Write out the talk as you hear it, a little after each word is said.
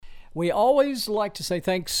We always like to say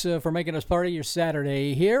thanks for making us part of your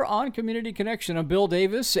Saturday here on Community Connection. I'm Bill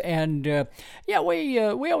Davis, and we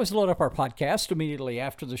always load up our podcast immediately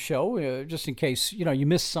after the show, just in case you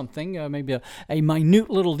missed something, maybe a minute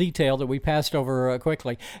little detail that we passed over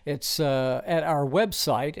quickly. It's at our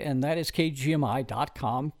website, and that is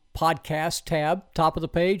kgmi.com. Podcast tab, top of the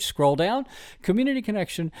page, scroll down, Community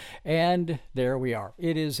Connection, and there we are.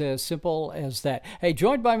 It is as simple as that. Hey,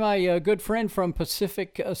 joined by my good friend from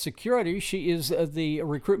Pacific Security. She is the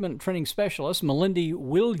recruitment training specialist, Melinda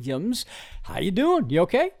Williams. How you doing? You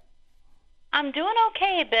okay? I'm doing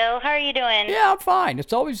okay, Bill. How are you doing? Yeah, I'm fine.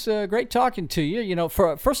 It's always great talking to you.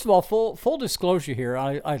 First of all, full disclosure here,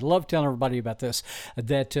 I love telling everybody about this,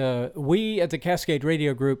 that we at the Cascade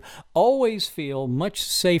Radio Group always feel much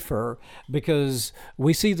safer because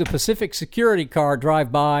we see the Pacific Security car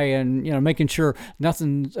drive by and, making sure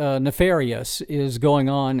nothing nefarious is going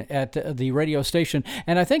on at the radio station.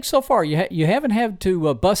 And I think so far you haven't had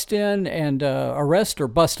to bust in and arrest or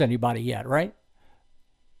bust anybody yet, right?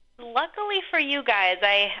 Luckily for you guys,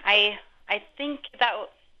 I think that...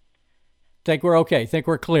 Think we're okay. Think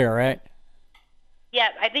we're clear, right? Yeah,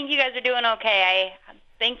 I think you guys are doing okay.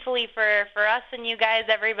 Thankfully for us and you guys,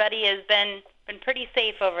 everybody has been pretty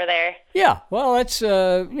safe over there. Yeah, well, that's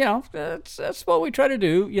that's what we try to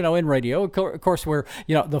do, in radio. Of course, we're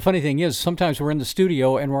the funny thing is sometimes we're in the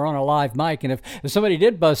studio and we're on a live mic, and if somebody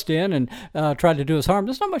did bust in and try to do us harm,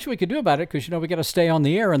 there's not much we could do about it because we got to stay on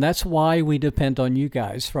the air, and that's why we depend on you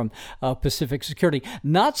guys from Pacific Security.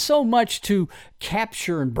 Not so much to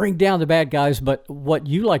capture and bring down the bad guys, but what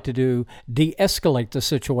you like to do, de-escalate the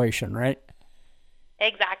situation, right?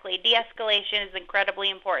 Exactly. De-escalation is incredibly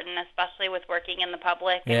important, especially with working in the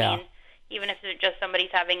public. Yeah. I mean, even if it's just somebody's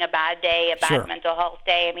having a bad day, a bad mental health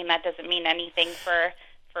day, I mean, that doesn't mean anything for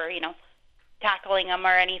tackling them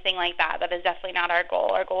or anything like that. That is definitely not our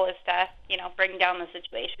goal. Our goal is to, bring down the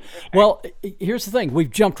situation. For sure. Well, here's the thing.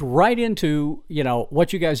 We've jumped right into,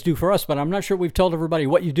 what you guys do for us, but I'm not sure we've told everybody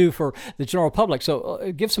what you do for the general public.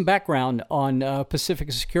 So give some background on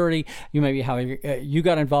Pacific Security, maybe how you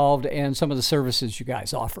got involved and some of the services you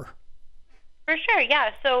guys offer. For sure,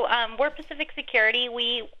 yeah. So we're Pacific Security.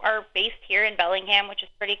 We are based here in Bellingham, which is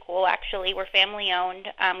pretty cool, actually. We're family-owned.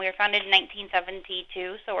 We were founded in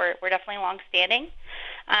 1972, so we're definitely long-standing.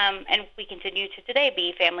 And we continue to today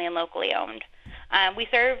be family and locally owned. We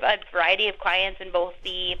serve a variety of clients in both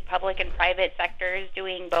the public and private sectors,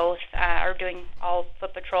 doing both, or doing all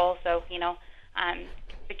foot patrol, so,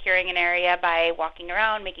 securing an area by walking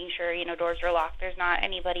around, making sure, doors are locked, there's not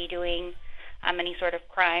anybody doing any sort of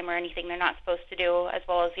crime or anything they're not supposed to do, as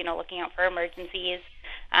well as, looking out for emergencies.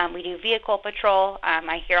 We do vehicle patrol.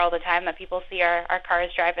 I hear all the time that people see our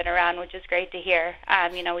cars driving around, which is great to hear.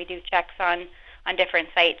 We do checks on different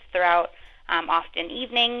sites throughout, often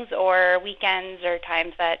evenings or weekends or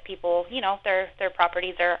times that people, their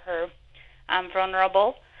properties are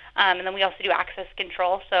vulnerable. And then we also do access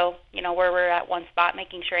control, so, where we're at one spot,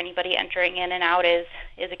 making sure anybody entering in and out is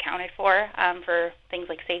accounted for things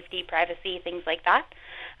like safety, privacy, things like that.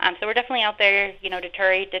 So we're definitely out there,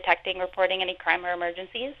 deterring, detecting, reporting any crime or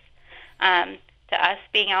emergencies. To us,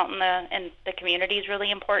 being out in the community is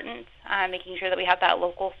really important. Making sure that we have that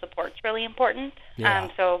local support is really important. Yeah.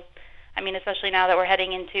 Especially now that we're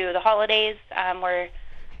heading into the holidays, and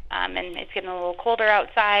it's getting a little colder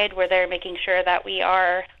outside, where they're making sure that we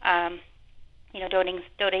are,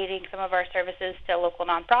 donating some of our services to local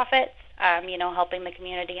nonprofits, helping the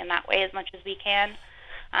community in that way as much as we can,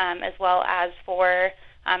 as well as for,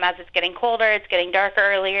 as it's getting colder, it's getting darker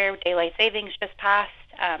earlier, daylight savings just passed.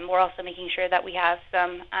 We're also making sure that we have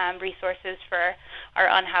some resources for our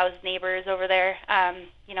unhoused neighbors over there,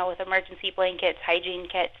 with emergency blankets, hygiene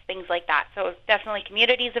kits, things like that. So definitely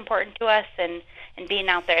community is important to us, and being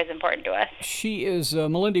out there is important to us. She is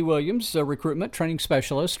Melinda Williams, a recruitment training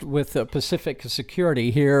specialist with Pacific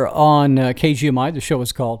Security here on KGMI. The show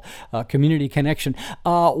is called Community Connection.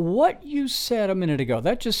 What you said a minute ago,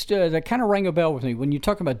 that just that kind of rang a bell with me. When you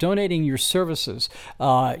talk about donating your services,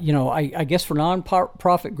 I guess for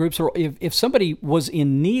non-profit groups, or if somebody was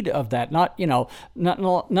in need of that, not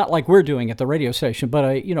like we're doing at the radio station,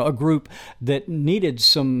 but a group that needed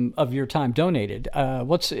some of your time donated.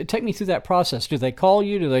 Take me through that process. Do they call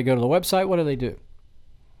you? Do they go to the website? What do they do?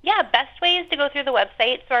 Yeah, best way is to go through the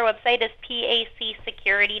website. So our website is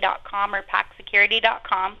pacsecurity.com or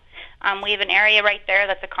pacsecurity.com. We have an area right there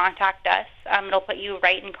that's a contact us. It'll put you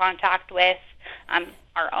right in contact with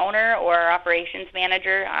our owner or our operations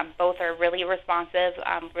manager. Both are really responsive,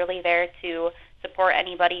 really there to support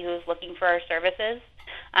anybody who's looking for our services.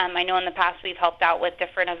 I know in the past we've helped out with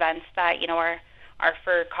different events that, our are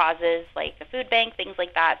for causes like the food bank, things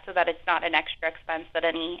like that, so that it's not an extra expense, that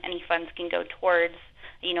any funds can go towards,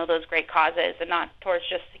 those great causes and not towards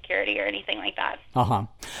just security or anything like that.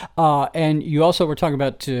 And you also were talking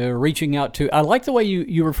about reaching out to, I like the way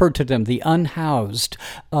you referred to them, the unhoused.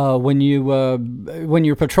 When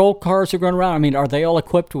your patrol cars are going around, I mean, are they all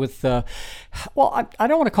equipped with, I don't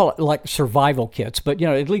want to call it like survival kits, but,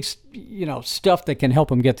 at least, stuff that can help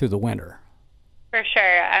them get through the winter? For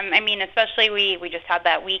sure. Especially we just had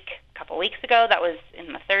that week a couple weeks ago that was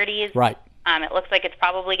in the 30s. Right. It looks like it's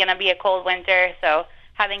probably going to be a cold winter, so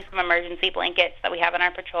having some emergency blankets that we have in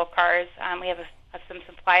our patrol cars, we have some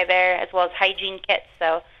supply there, as well as hygiene kits,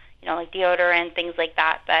 so like deodorant, things like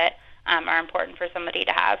that are important for somebody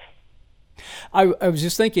to have. I was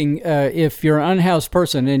just thinking, if you're an unhoused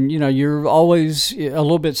person and, you're always a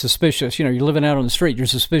little bit suspicious, you're living out on the street, you're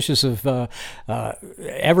suspicious of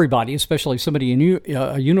everybody, especially somebody in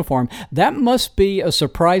a uniform, that must be a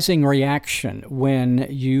surprising reaction when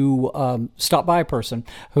you stop by a person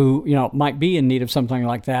who, might be in need of something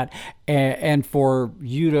like that. And for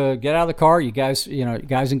you to get out of the car, you guys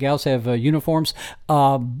and gals have uniforms.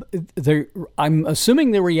 I'm assuming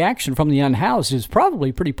the reaction from the unhoused is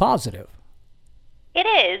probably pretty positive. It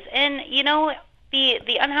is, and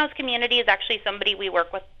the unhoused community is actually somebody we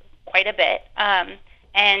work with quite a bit, and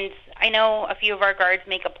I know a few of our guards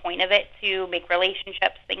make a point of it to make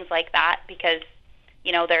relationships, things like that, because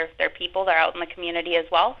they're people, they're out in the community as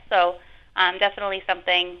well. So definitely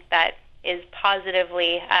something that is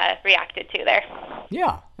positively reacted to there.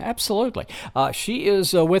 Yeah, absolutely. She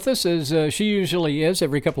is with us, as she usually is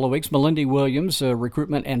every couple of weeks. Melinda Williams,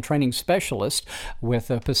 recruitment and training specialist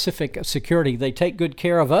with Pacific Security. They take good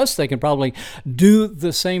care of us. They can probably do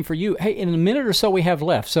the same for you. Hey, in a minute or so we have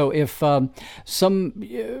left. So if if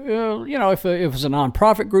it was a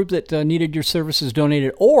nonprofit group that needed your services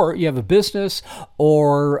donated, or you have a business,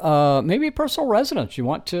 or maybe a personal residence, you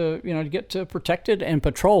want to to get protected and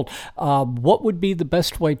patrolled, what would be the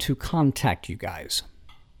best way to contact you guys?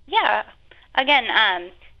 Yeah. Again,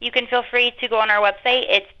 you can feel free to go on our website.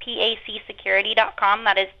 It's pacsecurity.com.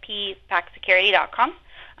 That is pacsecurity.com.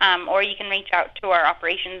 Or you can reach out to our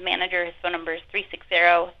operations manager. His phone number is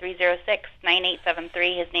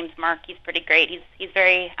 360-306-9873. His name's Mark. He's pretty great. He's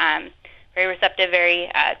very very receptive,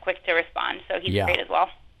 very quick to respond. So he's great as well.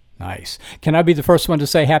 Nice. Can I be the first one to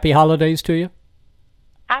say happy holidays to you?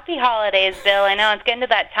 Happy holidays, Bill. I know it's getting to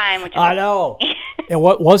that time. I know. And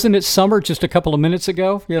wasn't it summer just a couple of minutes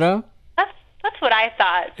ago? That's what I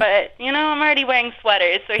thought. But I'm already wearing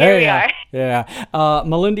sweaters, so here we are. Yeah.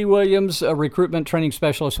 Melinda Williams, a recruitment training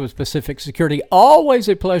specialist with Pacific Security. Always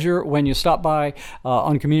a pleasure when you stop by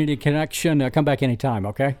on Community Connection. Come back anytime.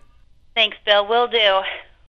 Okay. Thanks, Bill. Will do.